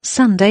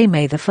Sunday,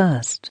 May the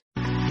 1st.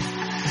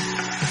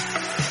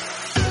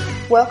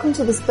 Welcome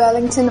to this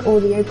Burlington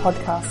audio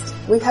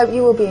podcast. We hope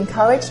you will be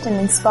encouraged and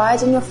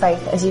inspired in your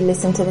faith as you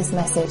listen to this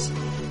message.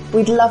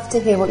 We'd love to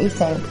hear what you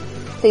think.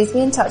 Please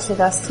be in touch with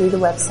us through the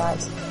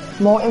website.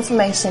 More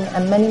information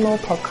and many more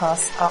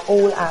podcasts are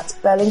all at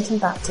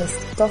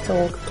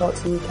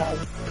burlingtonbaptist.org.uk.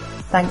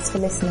 Thanks for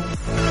listening.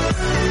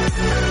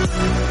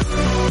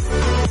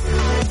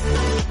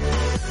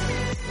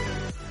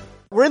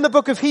 We're in the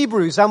book of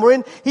Hebrews, and we're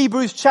in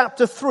Hebrews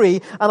chapter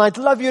 3, and I'd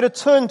love you to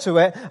turn to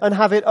it and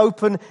have it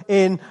open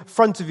in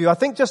front of you. I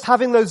think just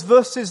having those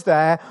verses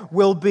there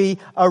will be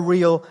a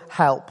real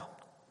help.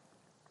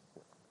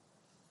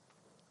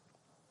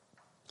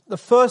 The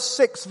first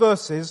 6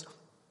 verses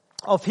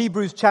of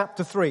Hebrews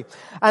chapter 3.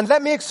 And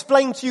let me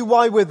explain to you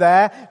why we're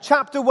there.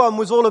 Chapter 1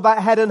 was all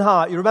about head and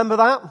heart. You remember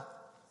that?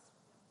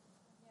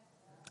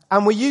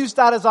 And we used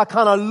that as our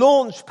kind of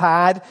launch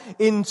pad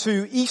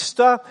into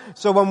Easter.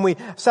 So when we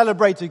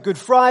celebrated Good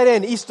Friday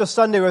and Easter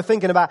Sunday, we were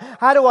thinking about,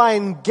 how do I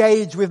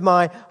engage with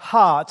my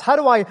heart? How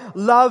do I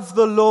love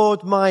the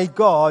Lord my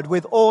God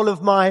with all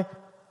of my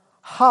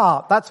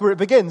heart? That's where it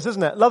begins,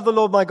 isn't it? Love the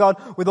Lord my God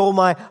with all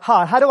my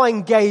heart. How do I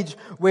engage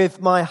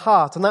with my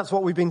heart? And that's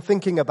what we've been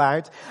thinking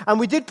about. And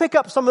we did pick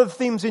up some of the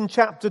themes in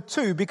chapter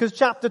 2, because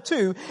chapter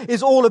 2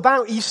 is all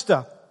about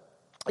Easter.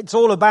 It's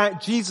all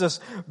about Jesus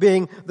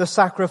being the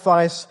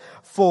sacrifice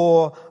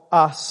for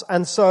us.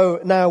 And so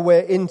now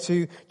we're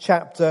into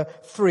chapter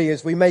 3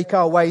 as we make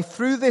our way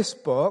through this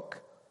book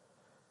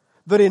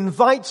that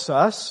invites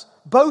us,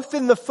 both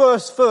in the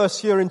first verse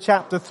here in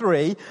chapter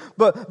 3,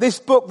 but this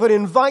book that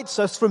invites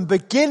us from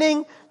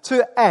beginning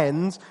to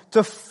end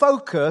to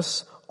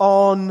focus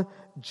on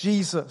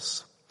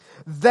Jesus.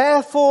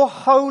 Therefore,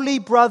 holy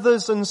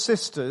brothers and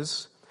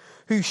sisters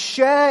who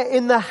share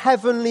in the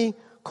heavenly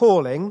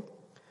calling,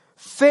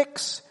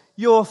 fix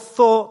your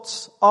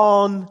thoughts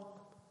on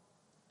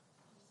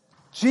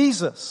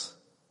Jesus,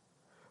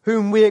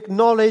 whom we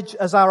acknowledge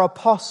as our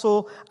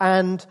apostle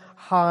and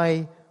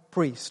high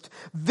priest.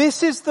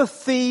 This is the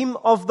theme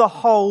of the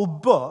whole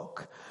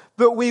book,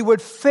 that we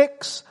would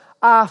fix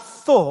our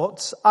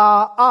thoughts,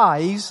 our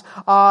eyes,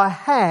 our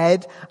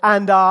head,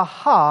 and our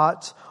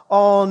heart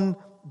on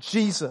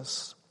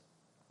Jesus.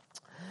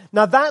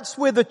 Now that's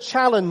where the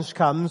challenge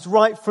comes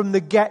right from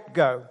the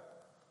get-go.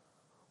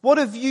 What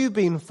have you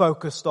been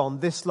focused on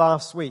this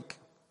last week?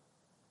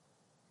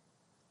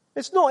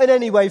 It's not in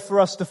any way for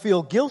us to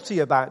feel guilty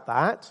about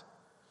that,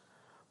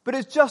 but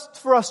it's just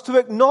for us to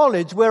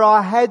acknowledge where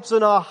our heads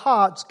and our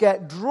hearts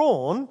get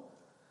drawn.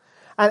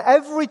 And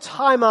every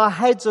time our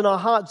heads and our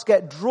hearts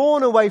get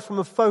drawn away from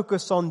a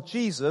focus on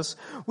Jesus,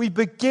 we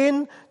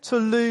begin to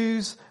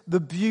lose the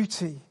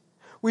beauty.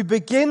 We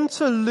begin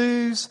to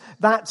lose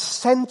that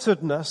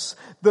centeredness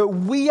that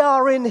we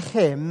are in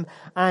Him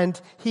and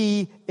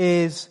He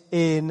is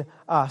in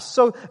us.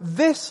 So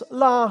this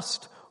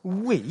last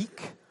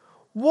week,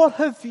 what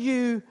have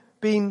you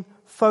been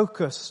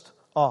focused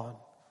on?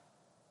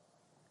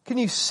 Can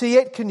you see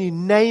it? Can you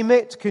name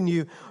it? Can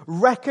you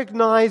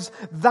recognize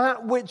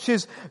that which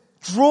has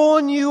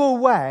drawn you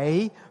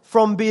away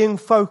from being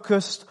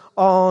focused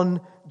on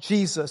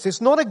Jesus?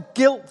 It's not a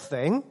guilt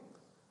thing.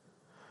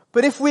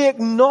 But if we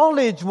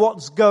acknowledge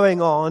what's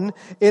going on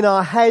in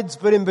our heads,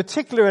 but in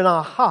particular in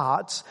our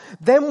hearts,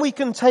 then we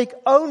can take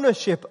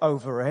ownership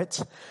over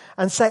it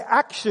and say,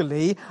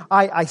 actually,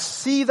 I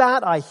see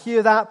that, I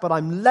hear that, but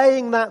I'm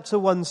laying that to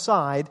one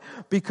side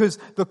because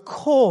the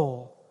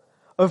call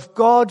of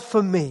God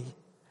for me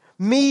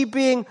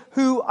being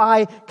who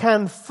I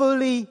can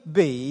fully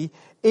be,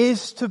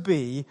 is to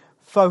be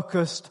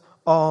focused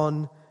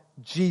on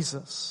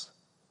Jesus.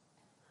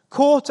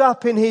 Caught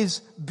up in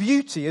His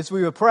beauty, as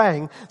we were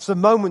praying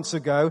some moments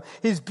ago,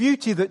 His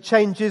beauty that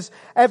changes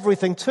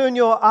everything. Turn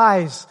your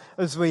eyes,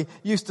 as we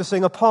used to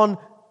sing, upon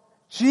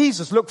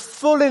Jesus. Look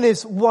full in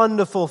His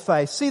wonderful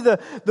face. See the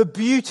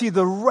beauty,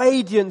 the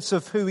radiance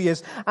of who He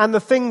is, and the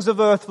things of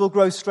earth will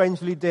grow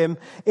strangely dim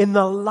in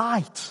the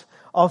light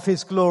of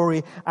His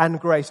glory and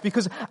grace.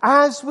 Because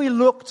as we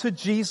look to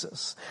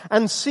Jesus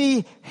and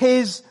see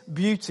His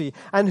beauty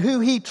and who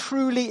He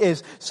truly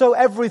is, so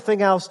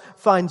everything else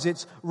finds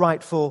its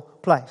rightful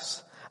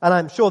place. And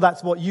I'm sure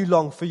that's what you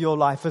long for your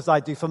life, as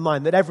I do for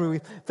mine, that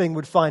everything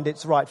would find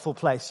its rightful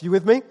place. You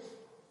with me?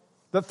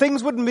 That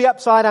things wouldn't be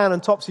upside down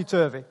and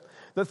topsy-turvy.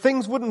 That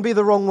things wouldn't be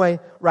the wrong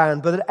way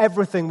round, but that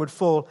everything would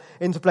fall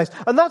into place.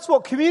 And that's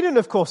what communion,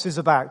 of course, is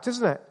about,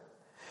 isn't it?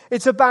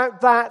 It's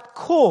about that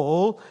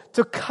call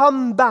to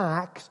come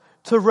back,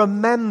 to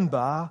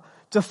remember,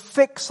 to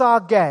fix our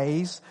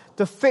gaze,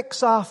 to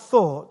fix our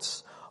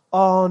thoughts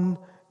on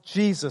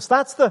Jesus.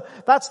 That's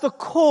the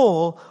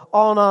call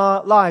on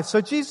our lives.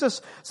 So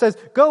Jesus says,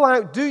 go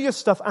out, do your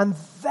stuff, and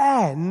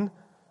then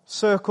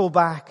circle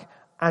back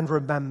and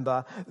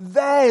remember.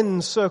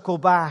 Then circle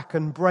back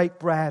and break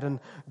bread and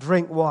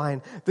drink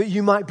wine, that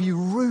you might be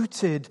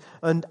rooted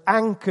and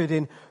anchored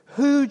in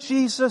who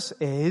Jesus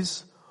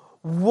is,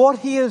 what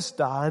He has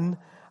done,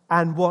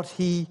 and what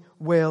He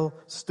will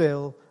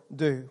still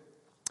do.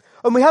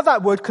 And we have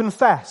that word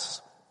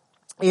confess.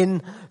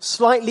 in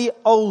slightly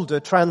older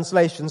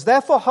translations.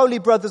 Therefore, holy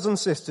brothers and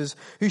sisters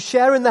who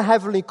share in the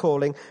heavenly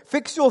calling,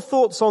 fix your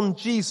thoughts on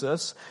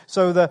Jesus.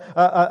 So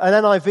an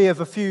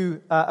NIV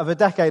of a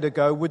decade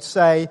ago would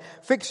say,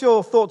 fix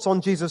your thoughts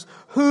on Jesus,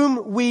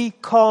 whom we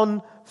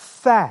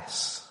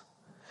confess.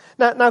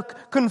 Now,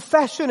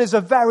 confession is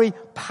a very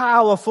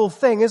powerful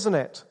thing, isn't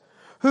it?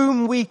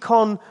 Whom we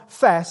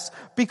confess,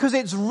 because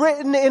it's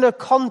written in a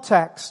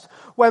context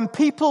when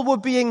people were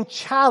being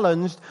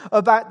challenged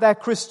about their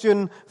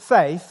Christian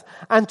faith,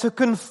 and to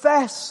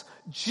confess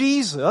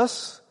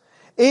Jesus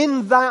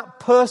in that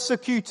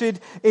persecuted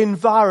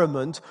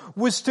environment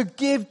was to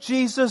give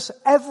Jesus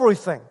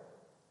everything.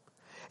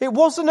 It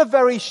wasn't a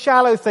very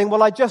shallow thing,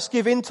 well, I just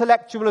give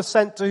intellectual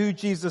assent to who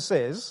Jesus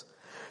is.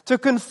 To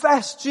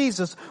confess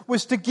Jesus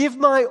was to give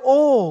my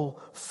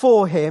all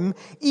for him,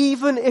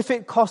 even if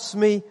it costs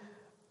me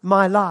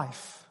my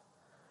life.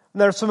 And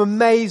there are some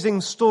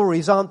amazing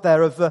stories, aren't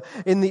there,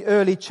 in the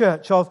early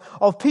church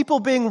of people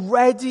being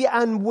ready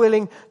and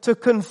willing to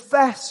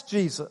confess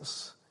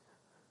Jesus,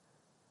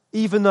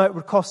 even though it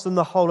would cost them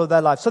the whole of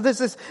their life. So there's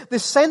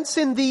this sense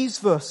in these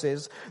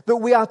verses that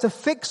we are to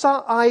fix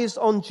our eyes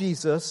on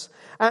Jesus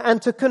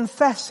and to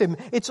confess him.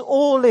 It's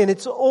all in.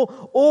 It's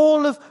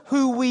all of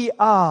who we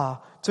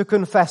are to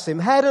confess him.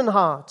 Head and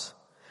heart,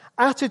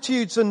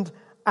 attitudes and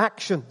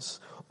actions,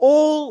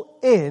 all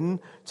in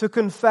to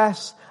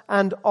confess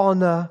and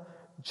honor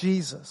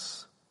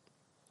Jesus.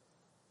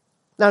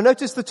 Now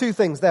notice the two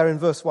things there in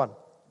verse 1.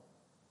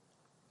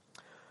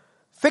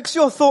 Fix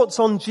your thoughts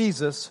on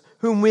Jesus,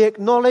 whom we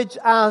acknowledge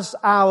as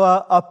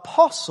our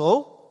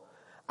apostle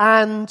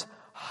and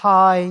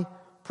high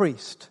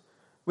priest.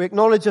 We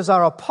acknowledge as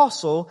our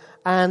apostle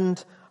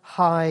and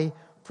high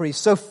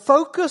priest. So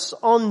focus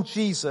on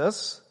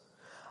Jesus,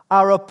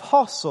 our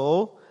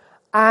apostle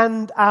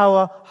and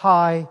our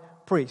high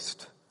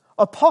priest.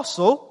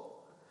 Apostle,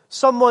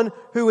 someone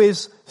who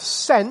is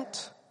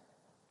sent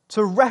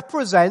to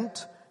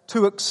represent,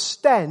 to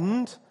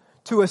extend,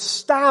 to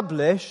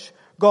establish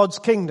God's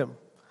kingdom.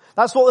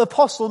 That's what the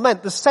apostle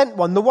meant, the sent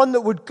one, the one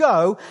that would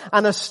go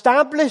and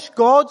establish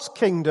God's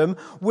kingdom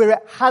where it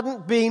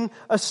hadn't been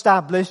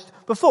established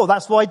before.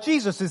 That's why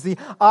Jesus is the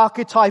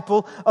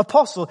archetypal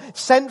apostle,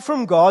 sent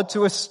from God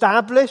to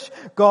establish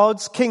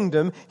God's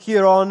kingdom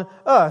here on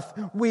earth.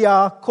 We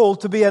are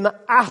called to be an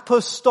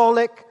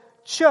apostolic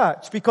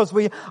church because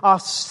we are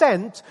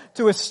sent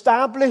to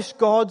establish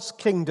God's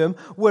kingdom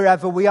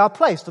wherever we are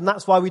placed. And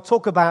that's why we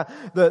talk about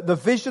the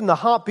vision, the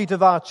heartbeat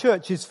of our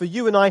church is for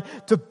you and I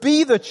to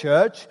be the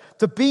church,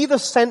 to be the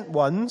sent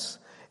ones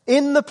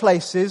in the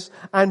places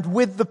and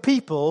with the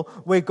people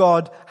where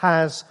God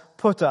has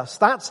put us.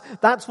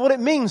 That's what it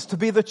means to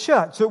be the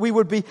church, that we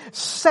would be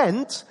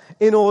sent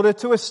in order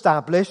to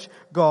establish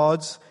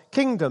God's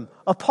kingdom.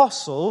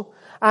 Apostle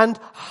and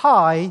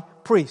high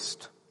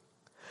priest.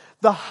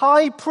 The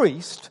high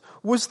priest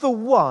was the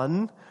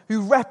one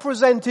who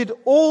represented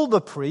all the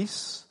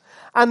priests,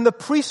 and the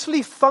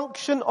priestly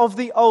function of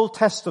the Old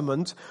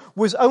Testament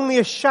was only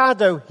a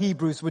shadow,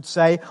 Hebrews would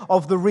say,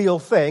 of the real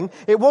thing.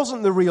 It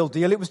wasn't the real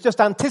deal. It was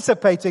just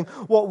anticipating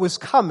what was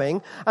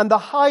coming. And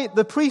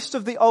the priest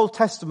of the Old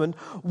Testament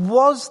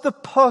was the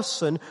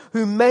person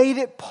who made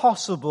it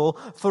possible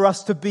for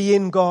us to be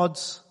in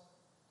God's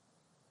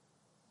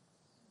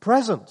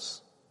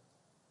presence.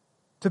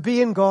 To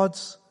be in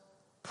God's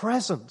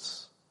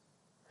presence.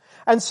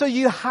 And so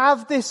you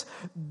have this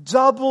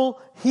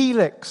double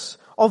helix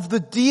of the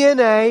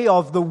DNA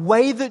of the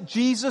way that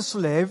Jesus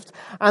lived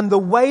and the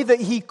way that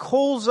he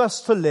calls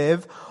us to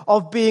live,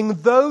 of being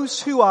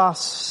those who are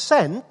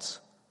sent,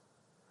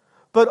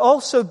 but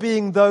also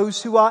being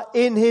those who are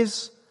in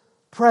his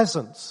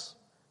presence.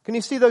 Can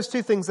you see those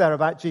two things there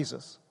about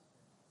Jesus?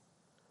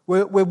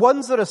 We're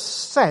ones that are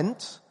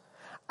sent,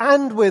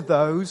 and we're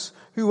those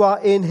who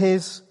are in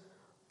his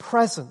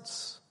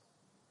presence.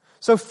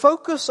 So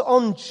focus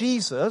on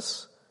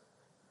Jesus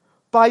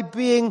by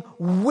being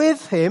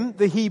with him,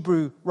 the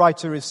Hebrew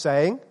writer is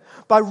saying,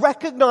 by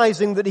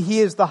recognizing that he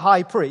is the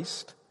high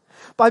priest,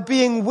 by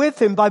being with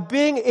him, by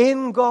being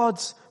in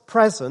God's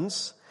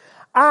presence,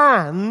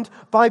 and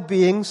by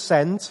being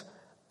sent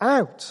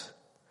out.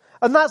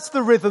 And that's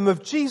the rhythm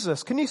of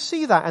Jesus. Can you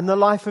see that in the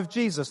life of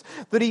Jesus?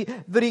 That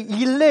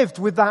he lived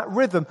with that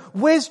rhythm.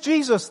 Where's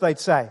Jesus, they'd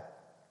say?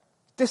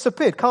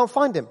 Disappeared, can't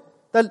find him.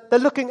 They're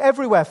looking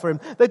everywhere for him.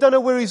 They don't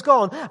know where he's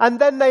gone. And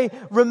then they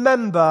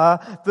remember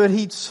that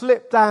he'd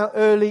slipped out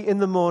early in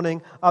the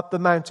morning up the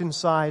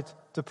mountainside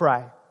to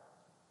pray.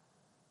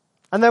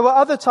 And there were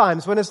other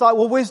times when it's like,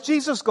 well, where's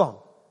Jesus gone?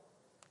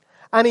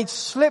 And he'd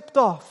slipped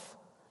off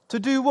to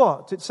do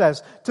what? It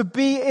says, to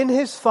be in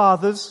his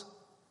Father's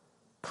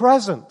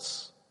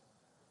presence.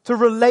 To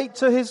relate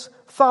to his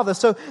Father.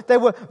 So there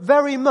were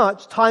very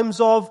much times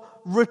of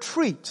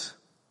retreat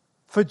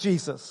for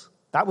Jesus.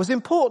 That was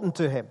important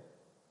to him.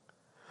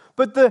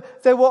 But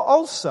there were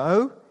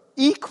also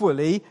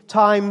equally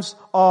times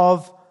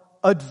of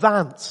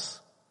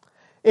advance.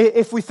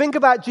 If we think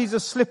about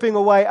Jesus slipping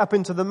away up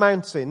into the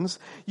mountains,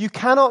 you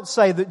cannot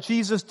say that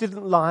Jesus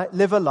didn't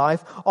live a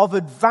life of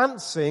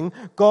advancing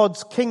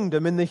God's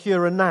kingdom in the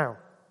here and now.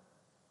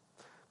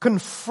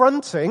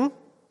 Confronting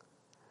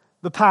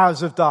the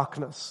powers of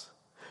darkness,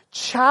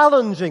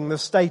 challenging the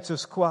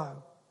status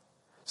quo,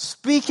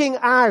 speaking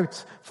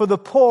out for the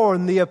poor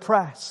and the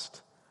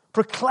oppressed,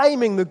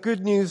 proclaiming the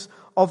good news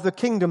of the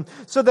kingdom.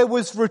 So there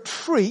was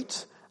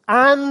retreat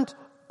and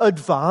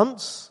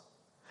advance.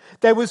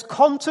 There was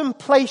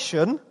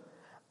contemplation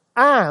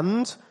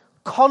and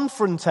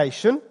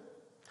confrontation.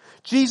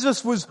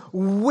 Jesus was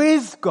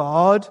with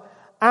God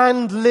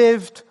and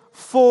lived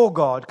for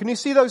God. Can you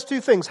see those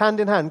two things hand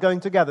in hand going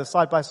together,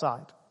 side by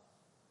side?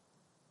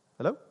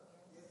 Hello?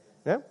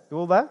 Yeah? You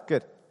all there?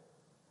 Good.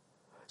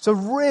 It's a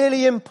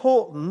really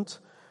important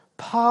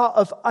part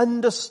of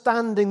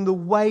understanding the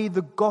way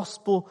the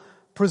gospel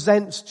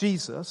presents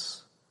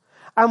Jesus.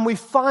 And we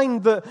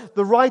find that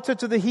the writer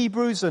to the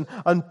Hebrews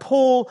and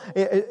Paul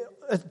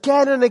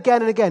again and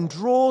again and again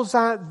draws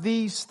out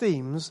these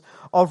themes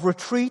of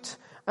retreat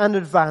and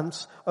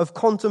advance, of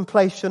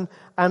contemplation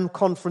and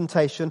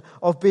confrontation,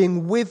 of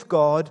being with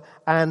God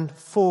and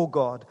for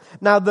God.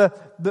 Now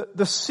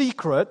the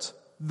secret,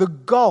 the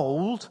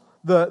gold,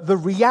 the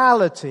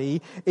reality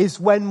is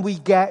when we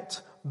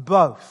get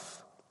both.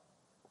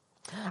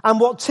 And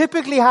what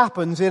typically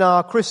happens in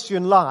our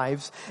Christian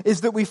lives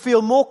is that we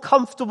feel more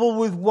comfortable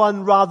with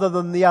one rather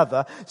than the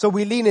other, so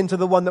we lean into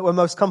the one that we're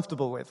most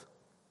comfortable with.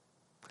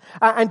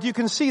 And you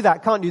can see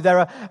that, can't you? There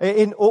are,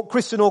 in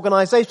Christian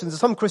organizations,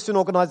 some Christian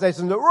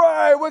organizations that,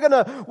 right,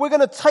 we're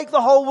gonna take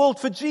the whole world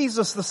for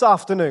Jesus this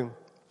afternoon.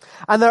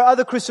 And there are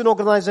other Christian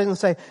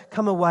organizations that say,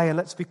 come away and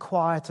let's be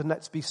quiet and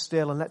let's be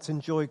still and let's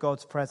enjoy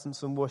God's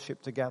presence and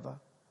worship together.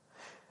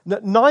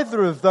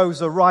 Neither of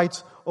those are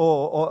right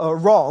or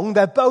wrong.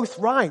 They're both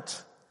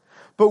right.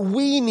 But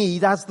we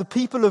need, as the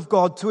people of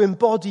God, to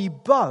embody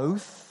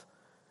both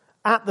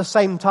at the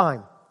same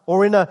time,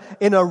 or in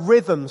a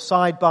rhythm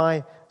side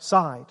by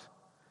side.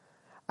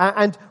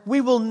 And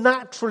we will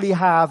naturally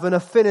have an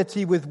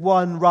affinity with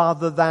one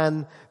rather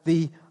than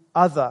the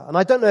other. And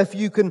I don't know if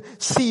you can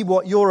see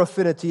what your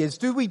affinity is.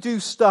 Do we do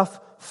stuff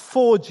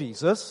for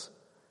Jesus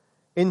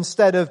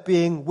instead of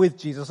being with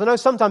Jesus? I know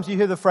sometimes you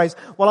hear the phrase,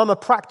 well, I'm a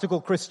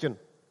practical Christian.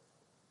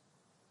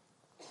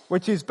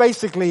 Which is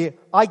basically,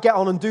 I get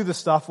on and do the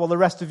stuff while the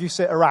rest of you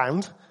sit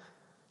around.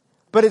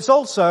 But it's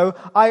also,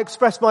 I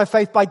express my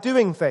faith by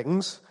doing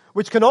things,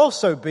 which can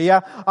also be,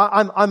 I'm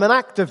an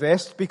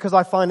activist because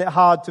I find it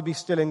hard to be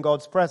still in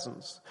God's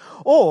presence.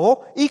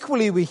 Or,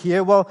 equally we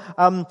hear, well,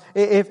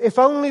 if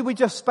only we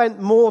just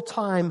spent more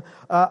time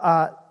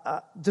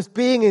just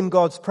being in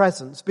God's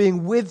presence,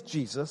 being with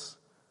Jesus,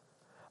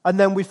 and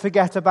then we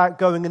forget about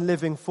going and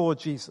living for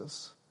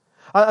Jesus.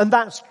 And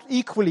that's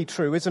equally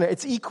true, isn't it?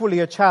 It's equally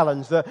a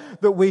challenge that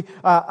we,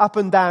 up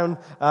and down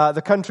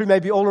the country,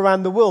 maybe all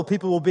around the world,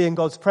 people will be in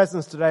God's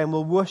presence today and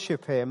will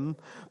worship Him,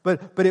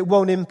 but it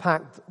won't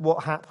impact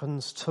what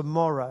happens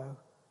tomorrow.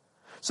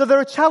 So there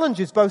are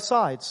challenges both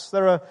sides.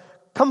 There are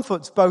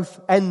comforts both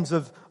ends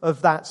of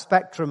that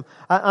spectrum.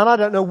 And I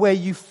don't know where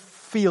you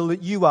feel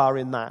that you are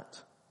in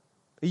that.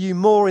 Are you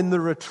more in the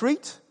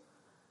retreat?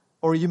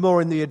 Or are you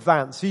more in the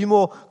advance? Are you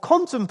more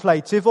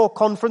contemplative or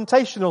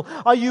confrontational?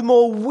 Are you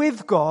more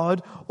with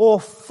God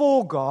or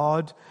for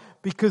God?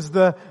 Because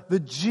the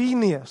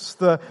genius,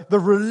 the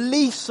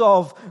release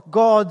of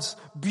God's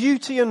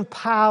beauty and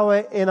power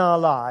in our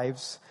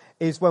lives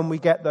is when we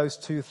get those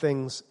two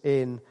things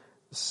in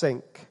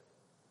sync.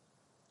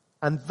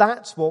 And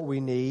that's what we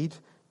need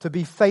to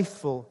be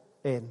faithful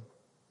in.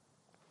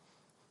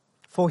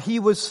 For He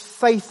was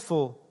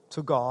faithful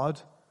to God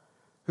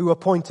who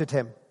appointed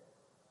Him,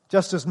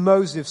 just as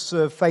Moses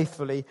served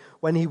faithfully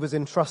when he was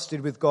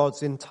entrusted with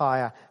God's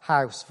entire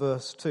house,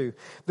 verse 2.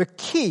 The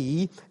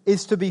key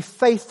is to be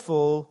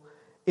faithful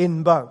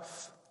in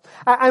both.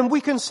 And we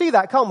can see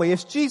that, can't we?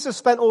 If Jesus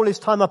spent all His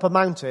time up a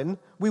mountain,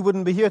 we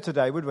wouldn't be here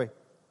today, would we?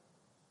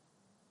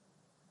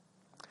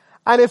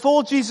 And if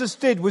all Jesus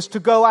did was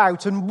to go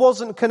out and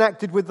wasn't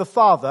connected with the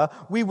Father,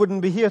 we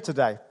wouldn't be here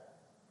today.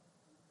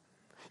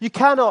 You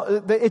cannot,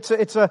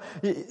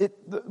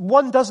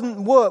 one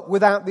doesn't work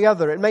without the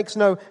other. It makes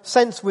no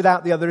sense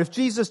without the other. If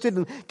Jesus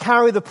didn't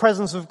carry the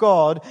presence of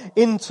God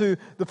into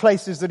the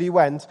places that He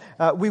went,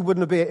 we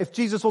wouldn't be. If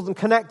Jesus wasn't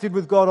connected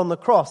with God on the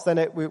cross,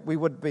 then we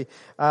wouldn't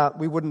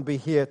be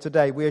here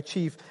today. We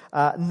achieve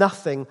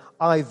nothing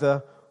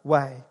either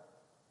way.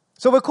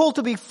 So we're called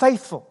to be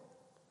faithful.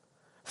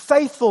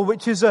 Faithful,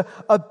 which is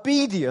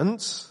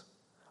obedience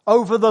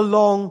over the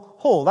long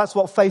haul. That's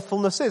what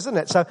faithfulness is, isn't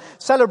it? So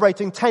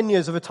celebrating 10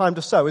 years of A Time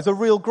to Sow is a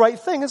real great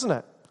thing, isn't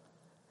it?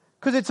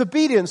 Because it's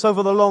obedience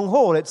over the long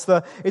haul.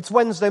 It's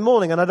Wednesday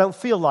morning and I don't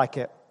feel like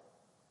it,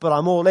 but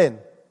I'm all in.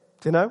 Do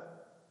you know?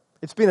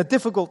 It's been a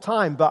difficult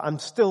time, but I'm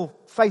still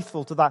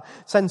faithful to that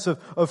sense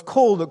of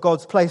call that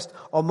God's placed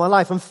on my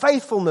life. And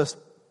faithfulness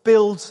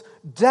builds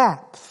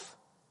depth.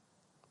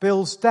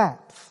 Builds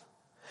depth.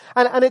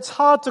 And it's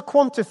hard to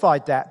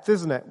quantify depth,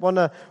 isn't it?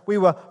 We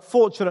were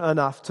fortunate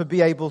enough to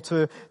be able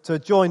to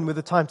join with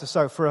the Time to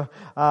Sow for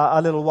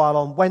a little while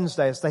on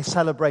Wednesday as they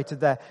celebrated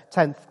their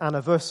 10th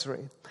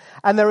anniversary.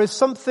 And there is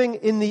something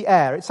in the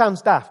air. It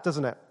sounds daft,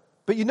 doesn't it?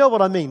 But you know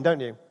what I mean, don't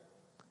you?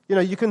 You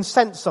know, you can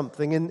sense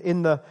something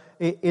in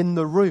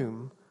the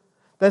room.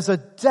 There's a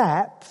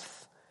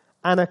depth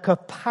and a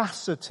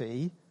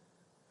capacity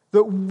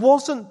that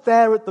wasn't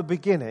there at the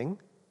beginning,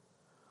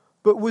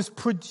 but was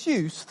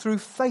produced through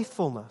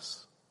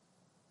faithfulness.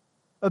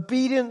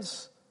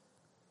 Obedience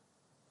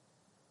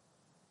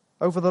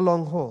over the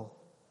long haul.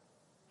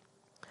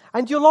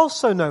 And you'll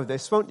also know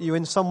this, won't you,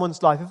 in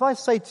someone's life. If I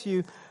say to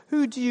you,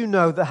 who do you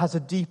know that has a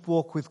deep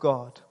walk with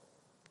God?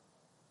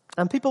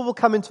 And people will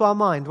come into our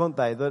mind, won't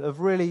they, that have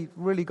really,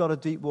 really got a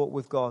deep walk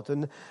with God.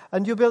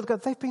 And you'll be able to go,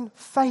 they've been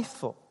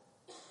faithful.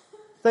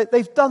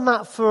 They've done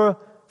that for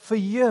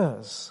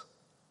years.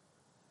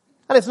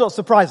 And it's not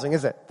surprising,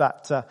 is it,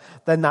 that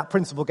then that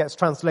principle gets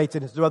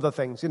translated into other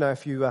things. You know,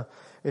 if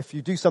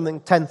you do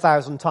something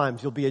 10,000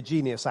 times, you'll be a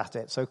genius at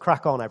it. So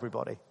crack on,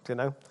 everybody, you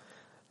know.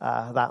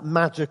 That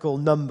magical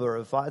number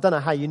of, I don't know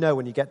how you know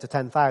when you get to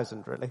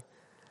 10,000, really.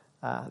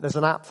 There's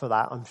an app for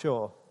that, I'm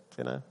sure,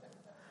 you know.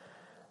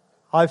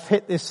 I've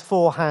hit this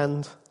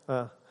forehand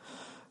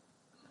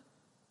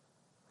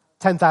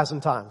 10,000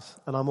 times,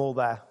 and I'm all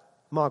there.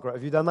 Margaret,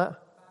 have you done that?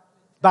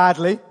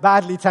 Badly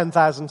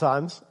 10,000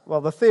 times.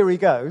 Well, the theory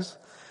goes.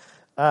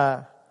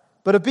 But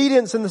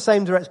obedience in the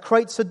same direction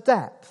creates a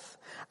depth.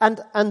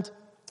 And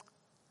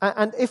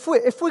if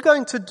we're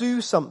going to do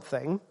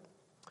something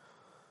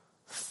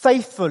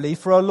faithfully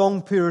for a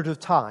long period of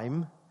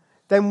time,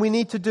 then we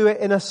need to do it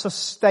in a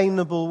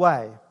sustainable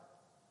way.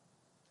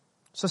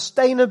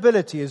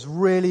 Sustainability is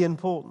really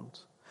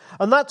important.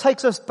 And that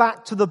takes us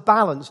back to the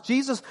balance.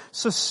 Jesus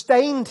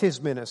sustained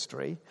his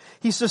ministry.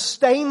 He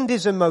sustained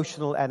his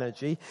emotional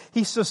energy.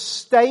 He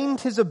sustained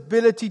his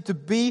ability to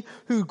be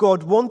who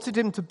God wanted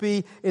him to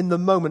be in the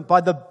moment by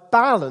the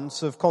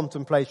balance of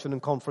contemplation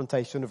and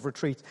confrontation, of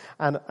retreat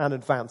and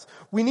advance.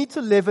 We need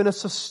to live in a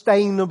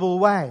sustainable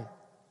way.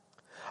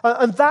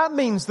 And that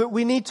means that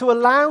we need to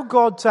allow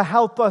God to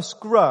help us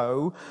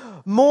grow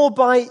more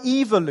by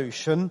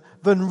evolution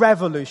than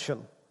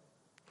revolution.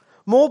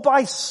 More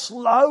by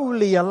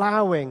slowly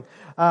allowing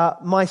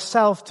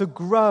myself to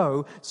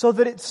grow so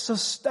that it's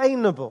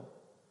sustainable.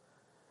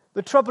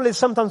 The trouble is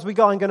sometimes we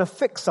go, I'm going to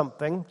fix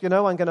something, you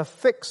know, I'm going to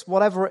fix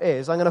whatever it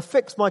is. I'm going to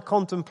fix my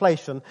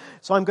contemplation,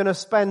 so I'm going to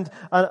spend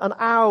an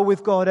hour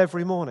with God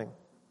every morning.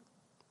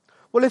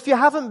 Well, if you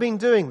haven't been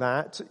doing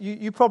that,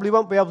 you probably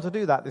won't be able to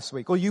do that this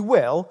week. Or you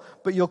will,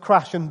 but you'll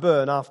crash and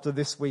burn after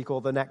this week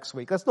or the next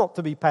week. That's not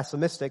to be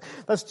pessimistic.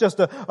 That's just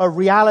a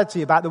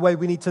reality about the way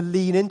we need to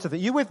lean into that.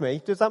 You with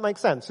me? Does that make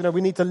sense? You know, we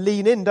need to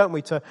lean in, don't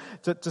we, to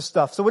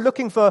stuff. So we're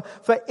looking for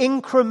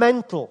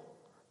incremental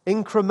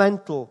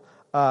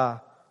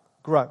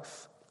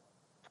growth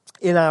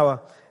in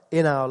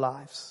our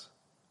lives.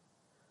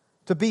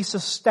 To be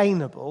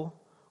sustainable,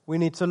 we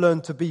need to learn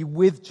to be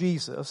with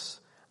Jesus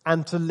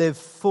and to live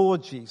for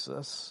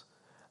Jesus,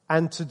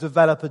 and to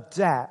develop a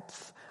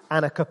depth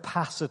and a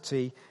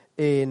capacity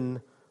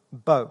in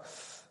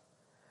both.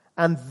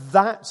 And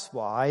that's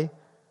why,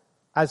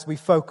 as we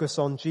focus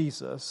on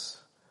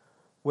Jesus,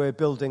 we're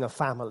building a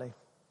family.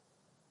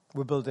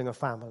 We're building a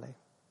family.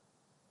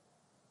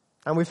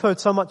 And we've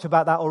heard so much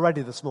about that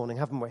already this morning,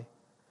 haven't we?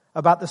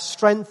 About the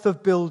strength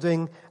of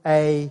building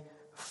a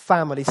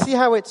family. See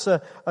how it's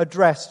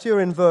addressed here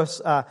in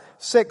verse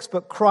 6.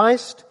 But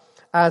Christ,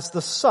 as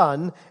the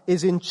Son,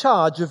 is in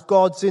charge of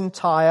God's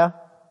entire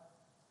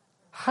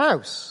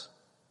house.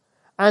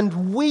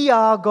 And we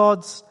are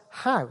God's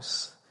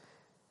house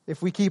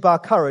if we keep our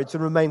courage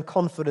and remain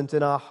confident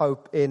in our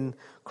hope in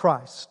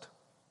Christ.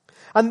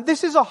 And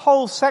this is a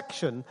whole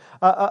section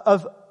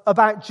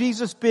about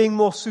Jesus being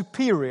more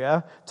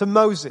superior to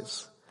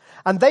Moses.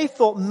 And they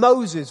thought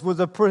Moses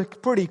was a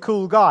pretty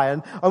cool guy.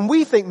 And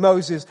we think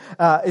Moses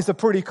is a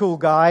pretty cool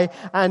guy.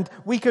 And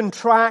we can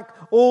track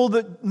all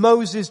that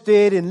Moses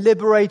did in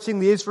liberating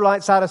the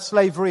Israelites out of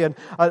slavery and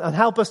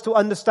help us to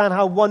understand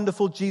how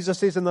wonderful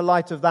Jesus is in the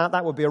light of that.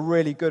 That would be a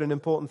really good and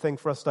important thing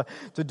for us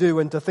to do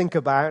and to think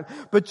about.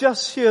 But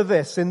just hear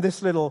this in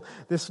this little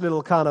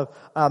kind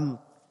of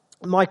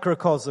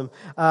microcosm.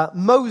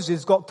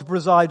 Moses got to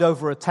preside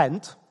over a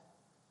tent.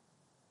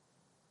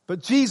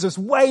 But Jesus,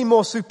 way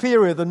more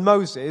superior than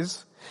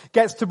Moses,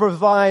 gets to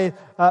preside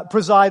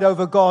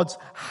over God's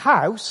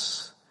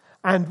house,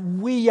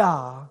 and we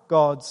are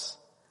God's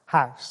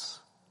house.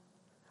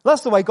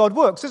 That's the way God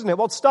works, isn't it?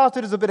 What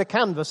started as a bit of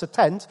canvas, a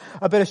tent,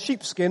 a bit of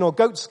sheepskin or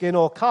goatskin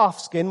or calf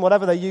skin,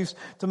 whatever they used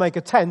to make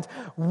a tent,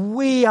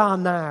 we are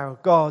now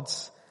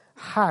God's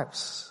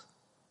house.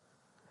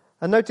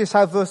 And notice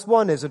how verse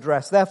 1 is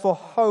addressed. Therefore,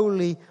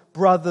 holy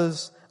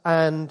brothers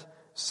and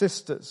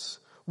sisters,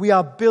 we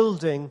are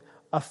building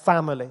a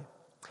family.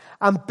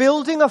 And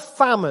building a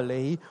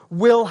family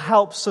will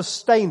help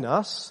sustain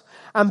us.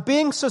 And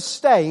being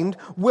sustained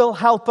will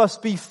help us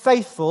be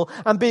faithful.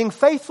 And being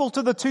faithful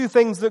to the two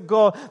things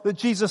that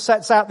Jesus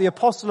sets out, the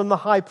apostle and the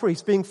high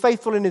priest, being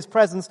faithful in his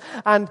presence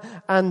and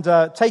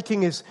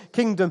taking his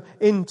kingdom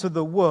into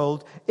the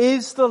world,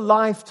 is the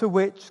life to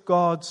which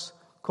God's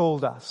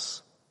called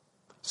us.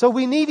 So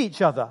we need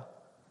each other.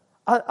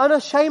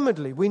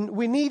 Unashamedly,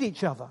 we need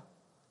each other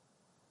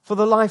for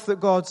the life that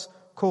God's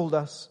called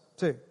us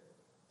to.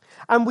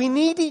 And we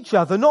need each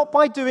other, not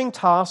by doing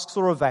tasks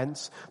or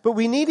events, but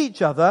we need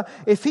each other,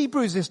 if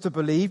Hebrews is to be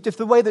believed, if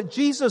the way that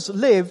Jesus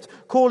lived,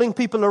 calling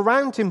people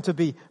around him to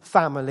be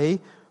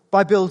family,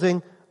 by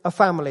building a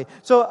family.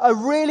 So a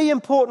really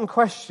important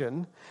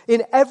question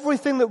in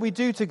everything that we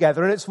do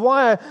together, and it's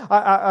why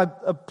I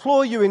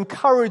implore you,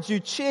 encourage you,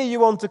 cheer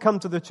you on to come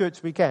to the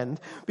church weekend,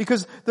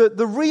 because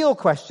the real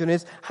question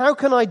is, how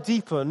can I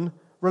deepen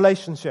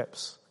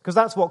relationships? Because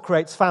that's what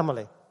creates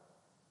family.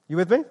 You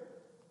with me?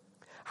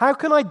 How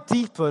can I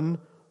deepen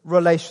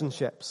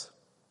relationships?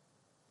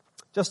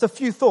 Just a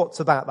few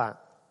thoughts about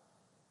that.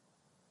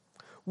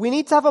 We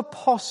need to have a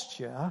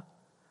posture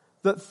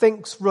that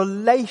thinks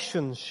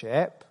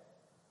relationship,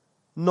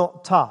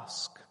 not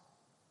task.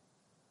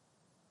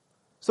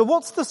 So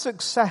what's the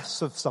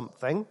success of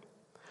something?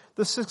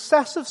 The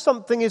success of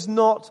something is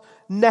not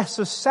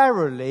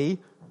necessarily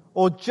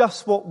or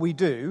just what we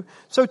do.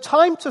 So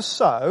Time to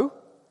Sow,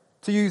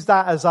 to use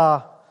that as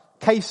our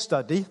case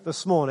study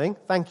this morning.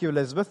 Thank you,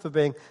 Elizabeth, for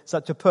being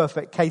such a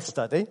perfect case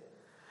study.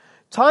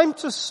 Time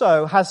to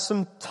Sow has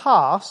some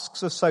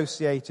tasks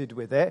associated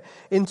with it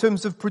in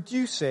terms of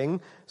producing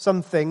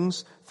some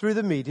things through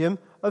the medium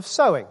of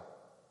sowing.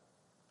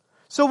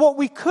 So what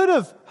we could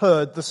have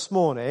heard this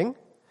morning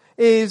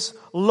is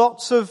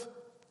lots of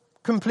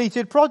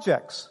completed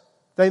projects.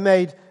 They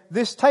made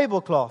this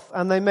tablecloth,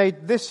 and they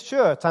made this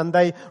shirt, and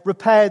they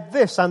repaired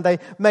this, and they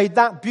made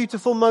that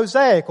beautiful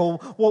mosaic, or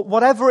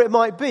whatever it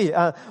might be.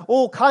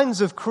 All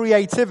kinds of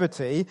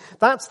creativity.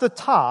 That's the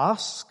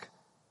task.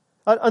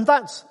 And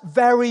that's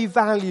very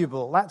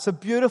valuable. That's a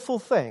beautiful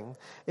thing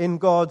in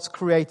God's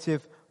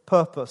creative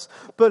purpose.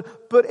 But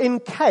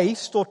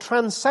encased or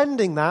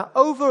transcending that,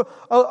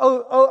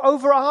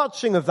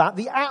 overarching of that,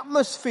 the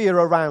atmosphere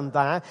around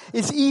that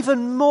is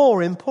even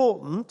more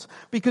important,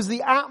 because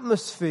the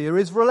atmosphere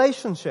is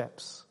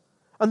relationships.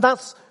 And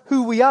that's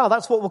who we are.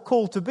 That's what we're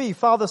called to be.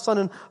 Father, Son,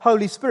 and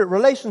Holy Spirit.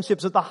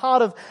 Relationships at the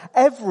heart of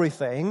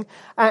everything.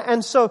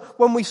 And so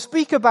when we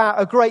speak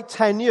about a great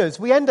 10 years,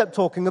 we end up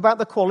talking about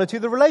the quality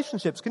of the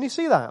relationships. Can you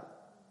see that?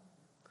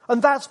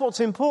 And that's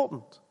what's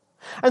important.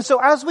 And so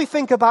as we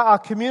think about our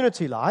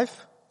community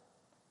life,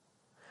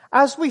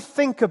 as we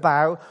think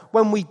about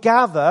when we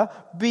gather,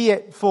 be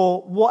it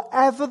for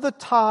whatever the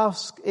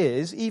task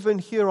is, even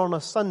here on a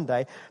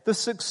Sunday, the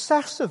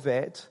success of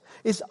it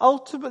is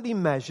ultimately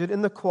measured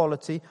in the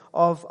quality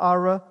of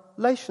our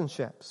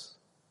relationships.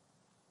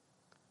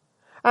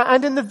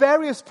 And in the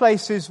various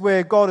places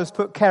where God has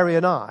put Kerry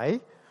and I,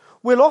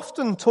 we'll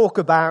often talk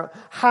about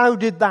how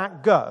did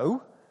that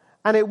go,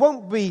 and it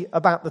won't be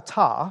about the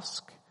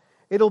task.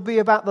 It'll be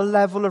about the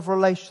level of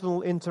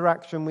relational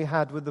interaction we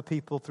had with the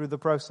people through the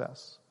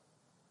process.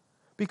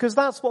 Because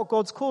that's what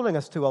God's calling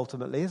us to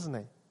ultimately, isn't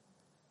he?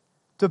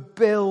 To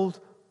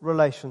build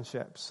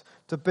relationships,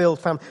 to build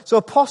family. So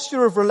a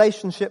posture of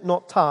relationship,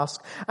 not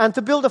task. And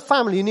to build a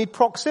family, you need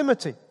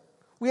proximity.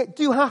 We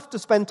do have to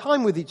spend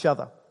time with each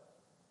other.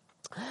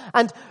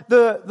 And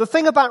the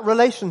thing about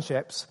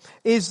relationships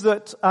is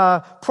that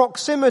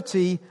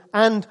proximity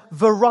and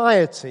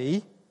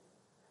variety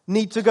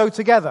need to go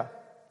together.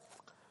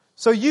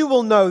 So you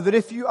will know that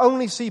if you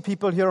only see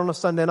people here on a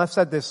Sunday, and I've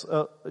said this,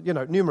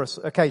 numerous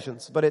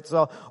occasions, but it's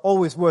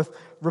always worth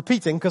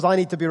repeating because I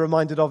need to be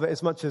reminded of it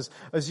as much as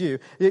you.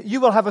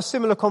 You will have a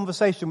similar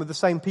conversation with the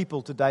same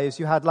people today as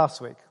you had last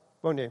week,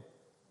 won't you?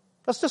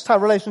 That's just how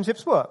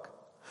relationships work.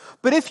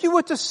 But if you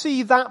were to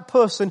see that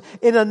person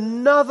in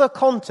another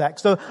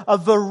context, a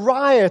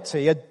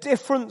variety, a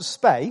different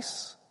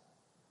space,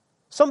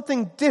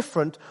 something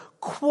different,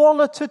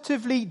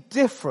 qualitatively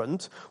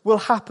different will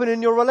happen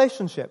in your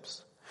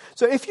relationships.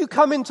 So if you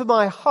come into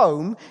my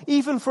home,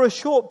 even for a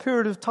short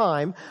period of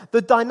time,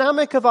 the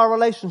dynamic of our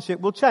relationship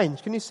will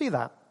change. Can you see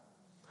that?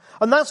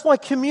 And that's why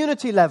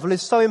community level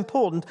is so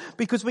important,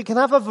 because we can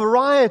have a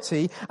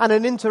variety and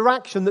an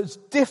interaction that's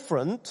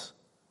different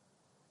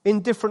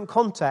in different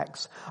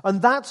contexts.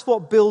 And that's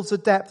what builds a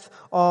depth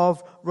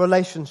of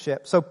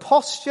relationship. So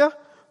posture,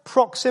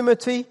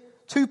 proximity,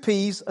 2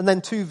 P's and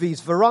then 2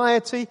 V's,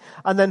 variety,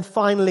 and then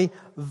finally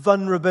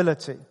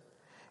vulnerability.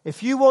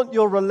 If you want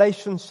your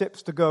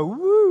relationships to go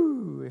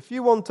woo, if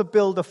you want to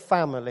build a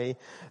family,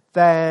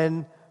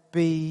 then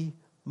be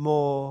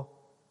more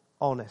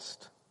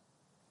honest.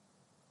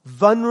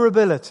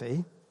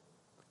 Vulnerability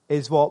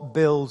is what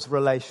builds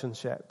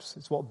relationships.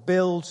 It's what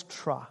builds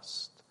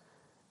trust.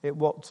 It's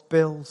what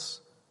builds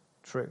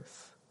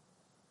truth.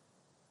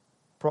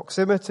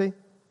 Posture,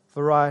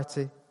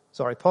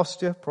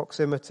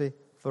 proximity,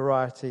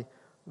 variety,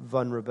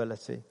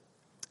 vulnerability.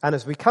 And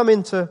as we come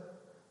into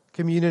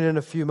communion in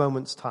a few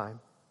moments' time.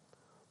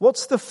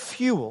 What's the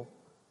fuel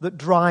that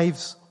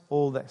drives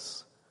all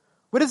this?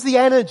 Where does the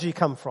energy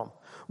come from?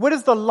 Where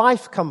does the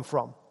life come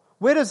from?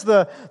 Where does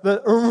the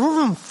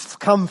oomph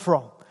come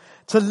from?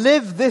 To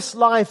live this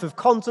life of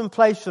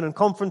contemplation and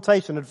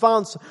confrontation,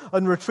 advance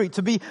and retreat,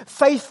 to be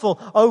faithful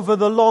over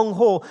the long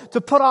haul, to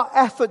put our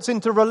efforts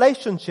into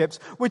relationships,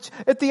 which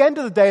at the end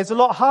of the day is a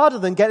lot harder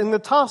than getting the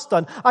task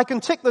done. I can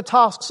tick the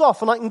tasks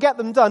off and I can get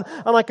them done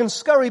and I can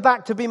scurry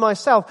back to be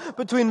myself.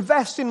 But to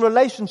invest in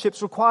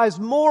relationships requires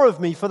more of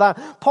me for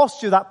that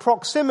posture, that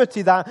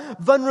proximity, that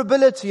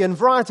vulnerability and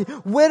variety.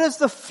 Where does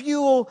the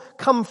fuel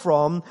come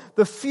from?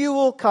 The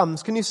fuel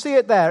comes, can you see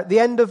it there at the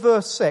end of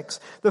verse 6?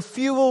 The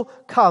fuel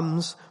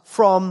comes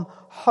from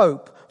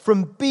hope,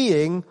 from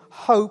being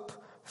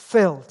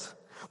hope-filled.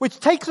 Which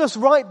takes us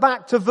right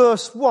back to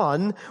verse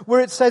 1,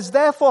 where it says,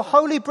 therefore,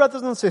 holy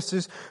brothers and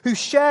sisters who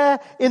share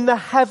in the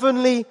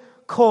heavenly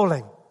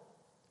calling.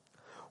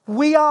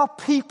 We are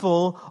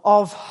people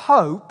of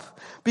hope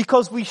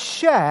because we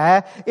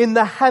share in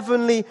the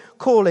heavenly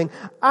calling.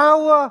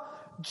 Our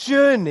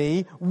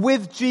journey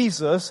with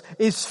Jesus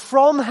is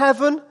from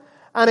heaven,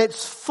 and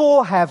it's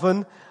for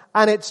heaven,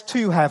 and it's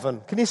to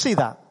heaven. Can you see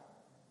that?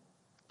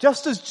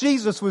 Just as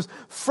Jesus was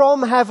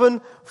from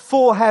heaven,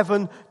 for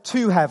heaven,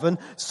 to heaven,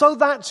 so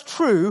that's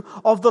true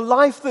of the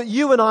life that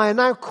you and I are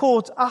now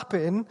caught up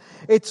in.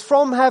 It's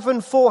from heaven,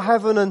 for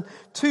heaven, and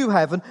to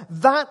heaven.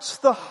 That's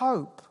the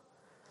hope.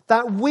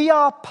 That we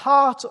are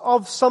part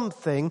of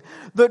something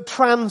that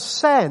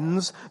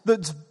transcends,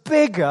 that's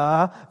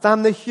bigger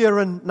than the here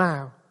and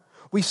now.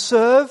 We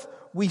serve,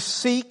 we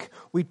seek,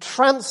 we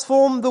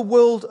transform the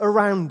world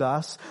around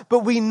us,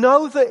 but we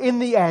know that in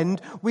the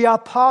end, we are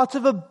part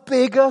of a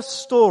bigger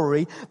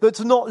story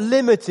that's not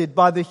limited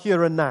by the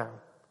here and now.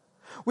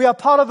 We are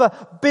part of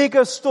a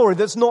bigger story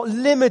that's not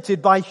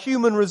limited by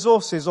human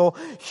resources or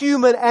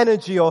human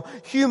energy or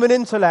human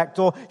intellect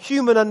or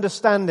human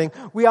understanding.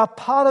 We are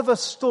part of a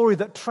story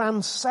that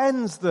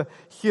transcends the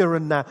here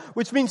and now,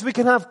 which means we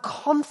can have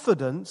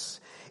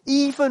confidence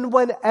even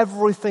when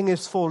everything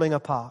is falling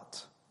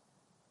apart.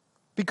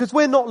 Because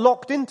we're not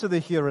locked into the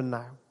here and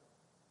now.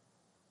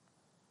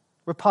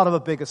 We're part of a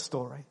bigger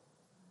story.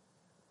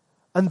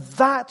 And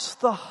that's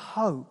the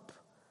hope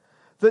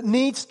that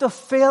needs to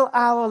fill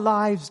our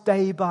lives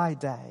day by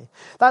day.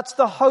 That's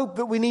the hope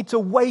that we need to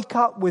wake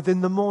up with in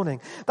the morning.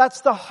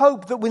 That's the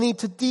hope that we need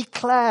to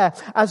declare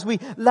as we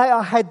lay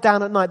our head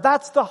down at night.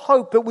 That's the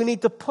hope that we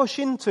need to push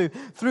into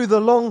through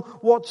the long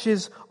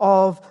watches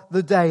of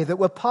the day. That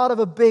we're part of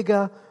a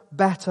bigger,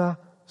 better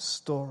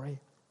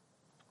story.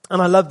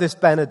 And I love this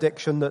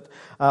benediction that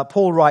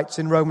Paul writes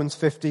in Romans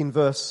 15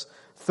 verse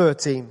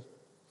 13.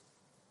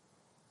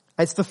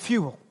 It's the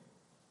fuel.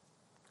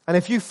 And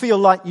if you feel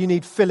like you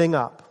need filling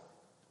up,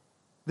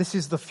 this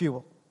is the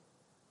fuel.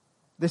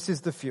 This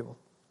is the fuel.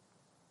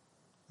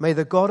 May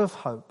the God of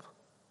hope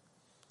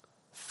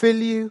fill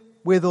you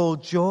with all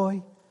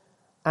joy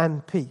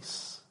and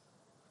peace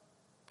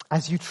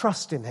as you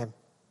trust in him,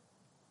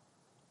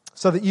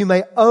 so that you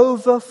may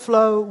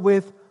overflow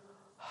with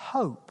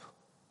hope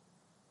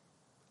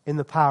in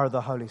the power of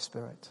the Holy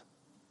Spirit.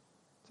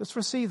 Just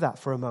receive that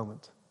for a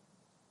moment.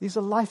 These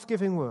are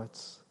life-giving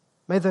words.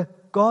 May the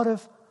God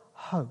of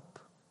hope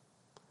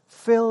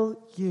fill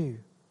you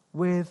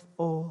with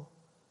all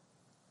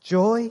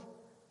joy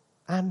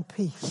and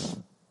peace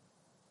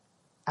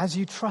as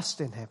you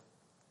trust in him,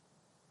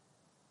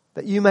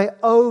 that you may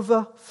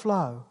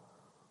overflow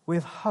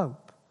with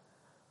hope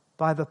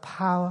by the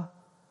power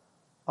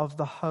of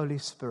the Holy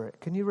Spirit.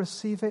 Can you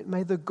receive it?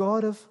 May the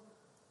God of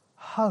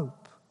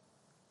hope,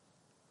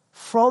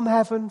 from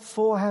heaven,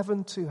 for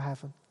heaven, to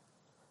heaven.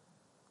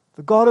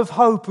 The God of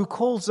hope who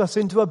calls us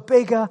into a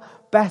bigger,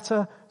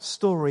 better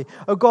story.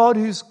 A God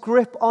whose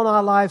grip on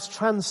our lives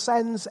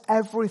transcends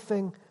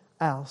everything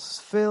else.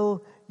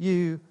 Fill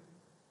you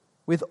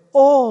with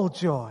all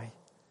joy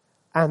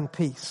and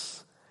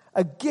peace.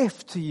 A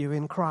gift to you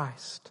in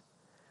Christ.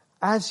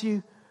 As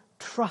you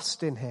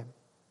trust in him.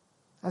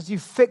 As you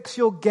fix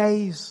your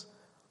gaze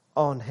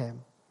on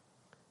him.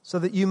 So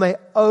that you may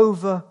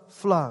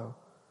overflow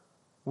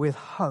with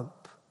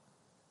hope,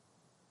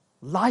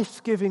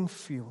 life-giving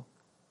fuel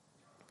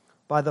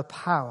by the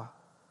power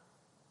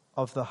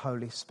of the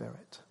Holy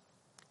Spirit.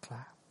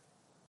 Claire.